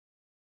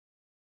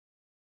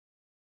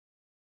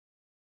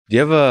Do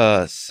you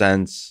have a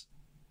sense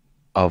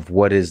of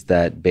what is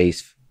that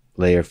base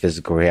layer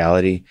physical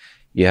reality?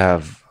 You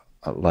have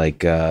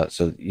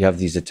so you have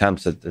these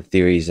attempts at the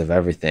theories of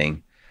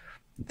everything,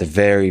 the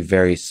very,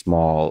 very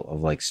small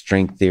of like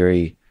string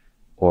theory,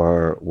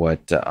 or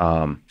what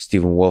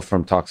Stephen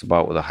Wolfram talks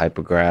about with a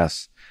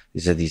hypergrass.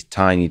 These are these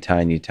tiny,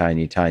 tiny,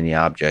 tiny, tiny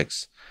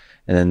objects.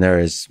 And then there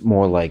is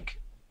more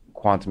like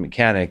quantum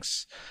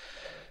mechanics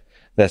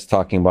that's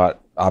talking about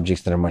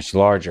objects that are much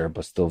larger,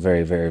 but still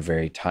very, very,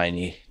 very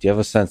tiny. Do you have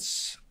a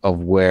sense of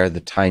where the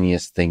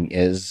tiniest thing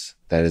is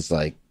that is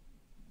like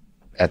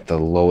at the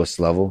lowest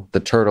level? The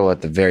turtle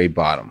at the very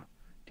bottom.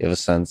 Do you have a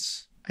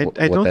sense?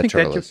 I don't think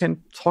that you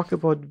can talk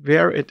about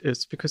where it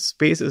is, because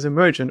space is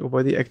emergent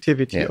over the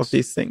activity of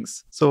these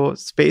things. So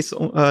space,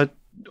 the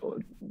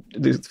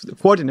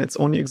coordinates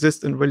only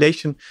exist in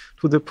relation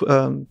to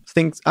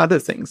the other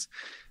things.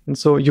 And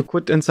so you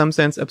could, in some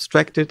sense,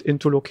 abstract it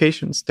into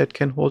locations that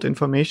can hold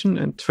information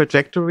and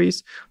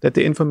trajectories that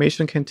the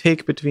information can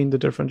take between the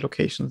different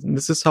locations. And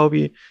this is how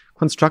we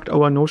construct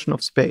our notion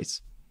of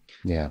space.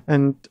 Yeah.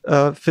 And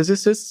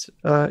physicists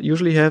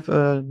usually have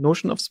a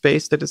notion of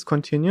space that is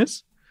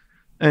continuous.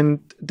 And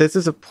this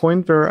is a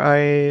point where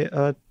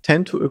I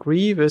tend to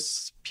agree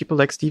with people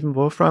like Stephen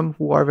Wolfram,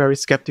 who are very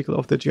skeptical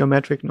of the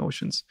geometric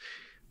notions.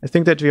 I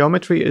think that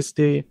geometry is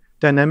the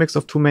dynamics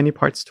of too many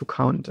parts to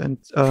count. And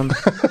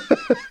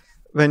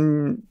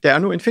when there are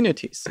no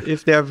infinities,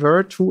 if there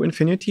were two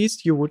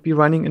infinities, you would be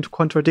running into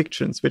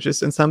contradictions, which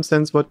is in some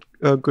sense what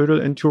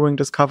Gödel and Turing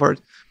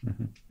discovered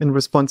in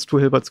response to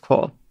Hilbert's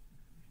call.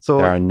 So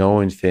there are no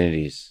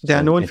infinities. There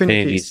are no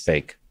infinities. Infinity is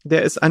fake.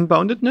 There is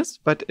unboundedness,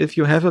 but if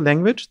you have a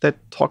language that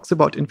talks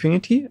about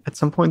infinity, at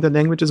some point the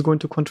language is going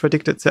to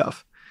contradict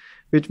itself,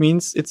 which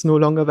means it's no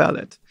longer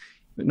valid.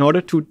 In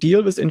order to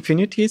deal with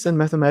infinities in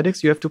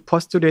mathematics, you have to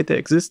postulate their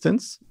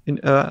existence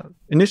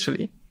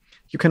initially.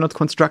 You cannot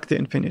construct the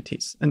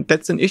infinities. And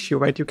that's an issue,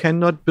 right? You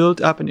cannot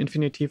build up an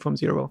infinity from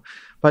zero.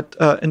 But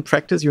in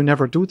practice, you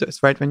never do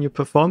this, right? When you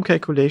perform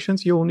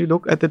calculations, you only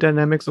look at the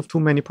dynamics of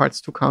too many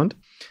parts to count.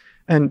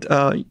 And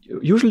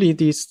usually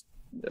these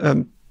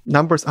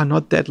numbers are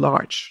not that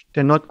large.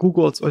 They're not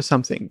Googles or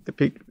something.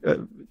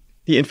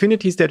 The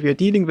infinities that we are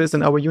dealing with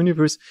in our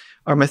universe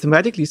are,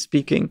 mathematically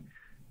speaking,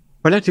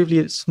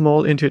 relatively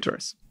small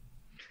integers.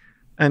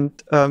 And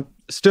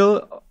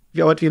still,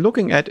 what we're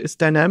looking at is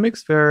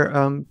dynamics where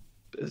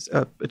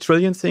a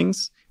trillion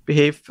things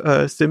behave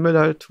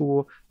similar to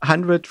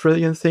 100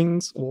 trillion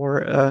things,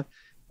 or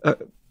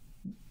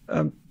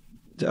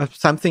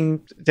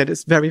something that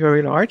is very,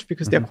 very large,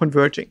 because they're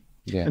converging.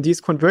 Yeah. And these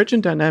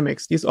convergent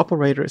dynamics, these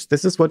operators,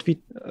 this is what we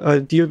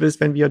deal with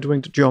when we are doing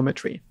the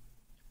geometry.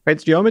 Right?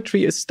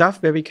 Geometry is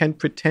stuff where we can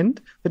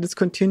pretend that it's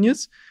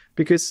continuous,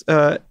 because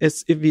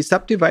if we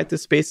subdivide the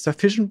space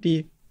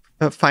sufficiently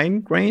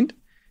fine-grained,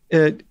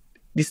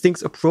 these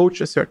things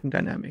approach a certain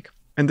dynamic.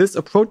 And this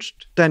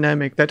approached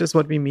dynamic, that is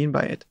what we mean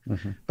by it.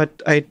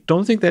 But I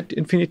don't think that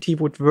infinity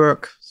would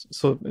work,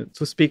 so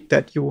to speak,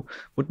 that you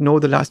would know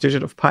the last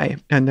digit of pi,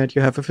 and that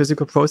you have a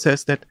physical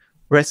process that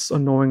rests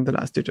on knowing the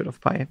last digit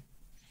of pi.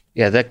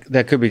 Yeah,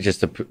 that could be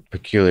just a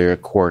peculiar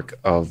quirk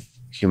of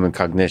human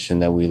cognition,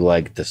 that we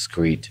like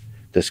discrete.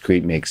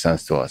 Discrete makes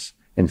sense to us.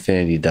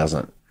 Infinity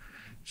doesn't.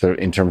 So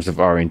in terms of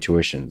our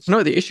intuitions.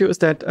 No, the issue is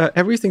that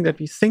everything that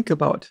we think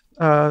about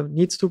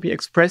needs to be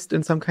expressed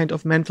in some kind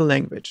of mental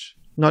language.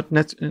 Not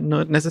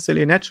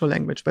necessarily a natural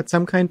language, but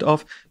some kind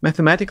of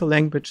mathematical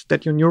language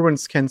that your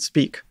neurons can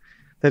speak,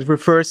 that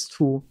refers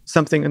to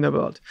something in the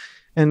world.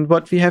 And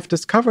what we have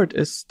discovered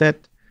is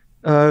that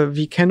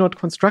we cannot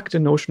construct a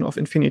notion of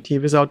infinity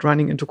without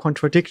running into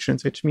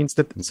contradictions, which means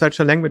that such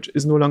a language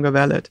is no longer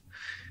valid.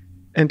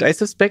 And I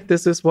suspect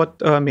this is what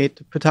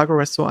made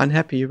Pythagoras so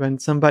unhappy when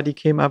somebody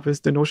came up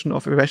with the notion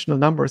of irrational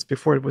numbers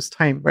before it was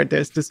time, right?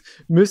 There's this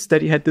myth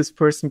that he had this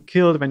person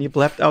killed when he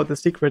blabbed out the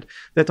secret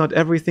that not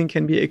everything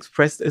can be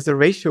expressed as a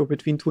ratio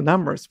between two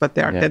numbers, but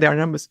there are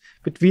numbers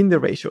between the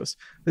ratios.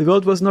 The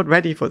world was not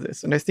ready for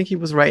this. And I think he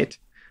was right.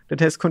 That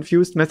has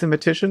confused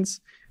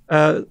mathematicians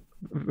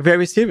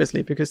very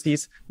seriously, because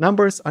these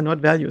numbers are not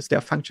values, they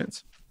are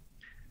functions.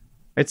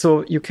 Right,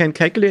 so you can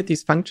calculate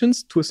these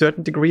functions to a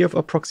certain degree of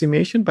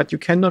approximation, but you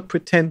cannot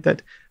pretend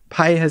that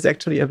pi has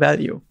actually a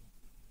value.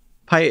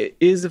 Pi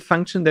is a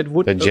function that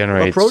would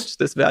approach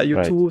this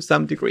value to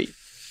some degree.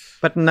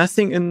 But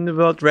nothing in the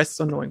world rests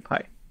on knowing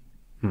pi.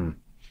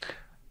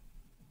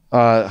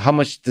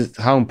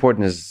 How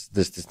important is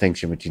this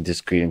distinction between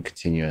discrete and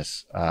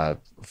continuous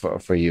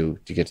for you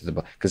to get to the...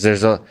 Because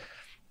there's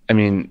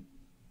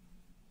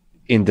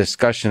in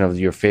discussion of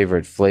your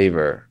favorite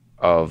flavor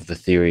of the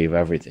theory of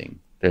everything,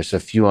 there's a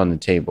few on the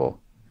table.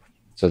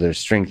 So there's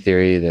string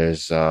theory,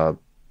 there's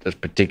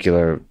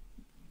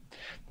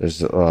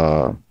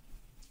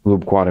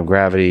loop quantum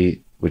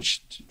gravity,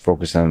 which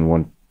focus on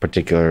one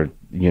particular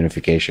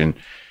unification.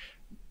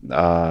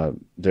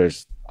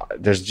 There's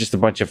just a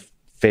bunch of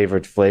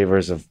favorite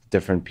flavors of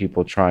different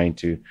people trying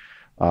to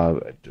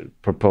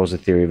propose a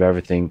theory of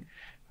everything.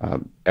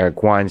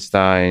 Eric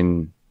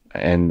Weinstein,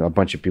 and a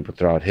bunch of people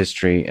throughout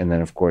history. And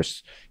then, of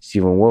course,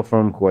 Stephen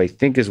Wolfram, who I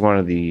think is one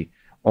of the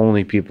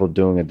only people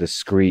doing a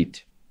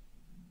discrete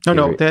theory.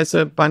 No, there's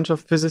a bunch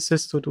of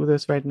physicists who do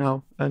this right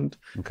now. And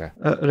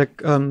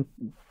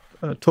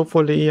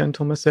Toffoli and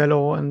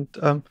Tomasello. And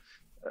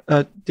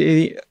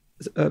the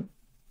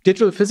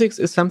digital physics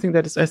is something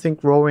that is, I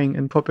think, growing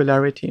in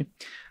popularity.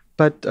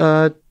 But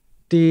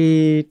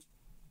the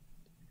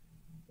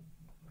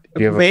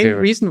main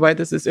reason why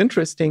this is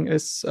interesting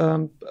is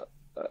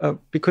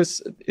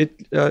because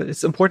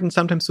it's important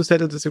sometimes to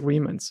settle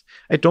disagreements.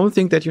 I don't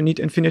think that you need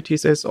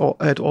infinities at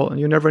all, and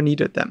you never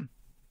needed them.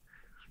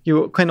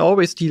 You can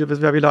always deal with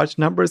very large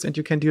numbers, and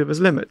you can deal with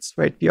limits,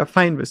 right? We are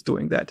fine with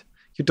doing that.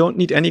 You don't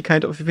need any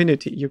kind of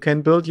infinity. You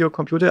can build your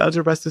computer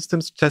algebra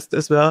systems just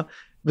as well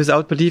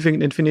without believing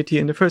in infinity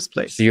in the first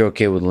place. So you're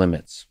okay with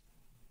limits?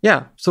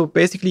 Yeah. So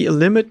basically, a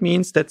limit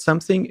means that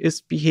something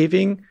is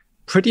behaving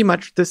pretty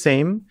much the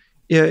same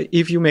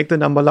if you make the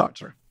number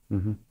larger,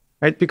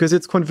 right? Because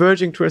it's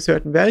converging to a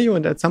certain value,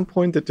 and at some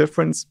point, the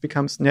difference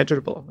becomes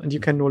negligible, and you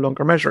can no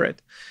longer measure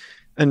it.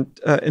 And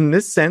in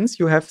this sense,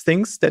 you have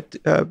things that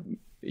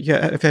if you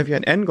have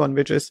an n-gon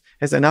which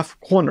has enough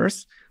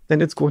corners, then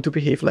it's going to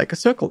behave like a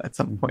circle at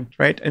some point,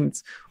 right? And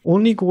it's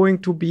only going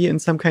to be in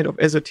some kind of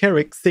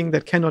esoteric thing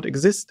that cannot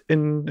exist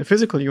in a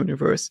physical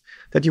universe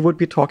that you would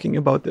be talking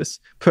about this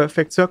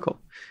perfect circle.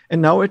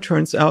 And now it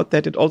turns out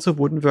that it also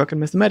wouldn't work in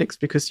mathematics,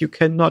 because you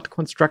cannot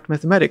construct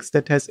mathematics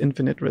that has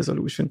infinite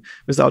resolution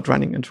without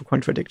running into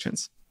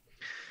contradictions.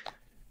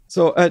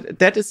 So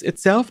that is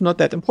itself not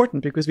that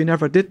important, because we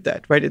never did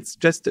that, right? It's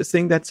just a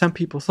thing that some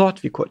people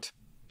thought we could.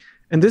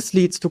 And this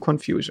leads to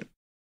confusion.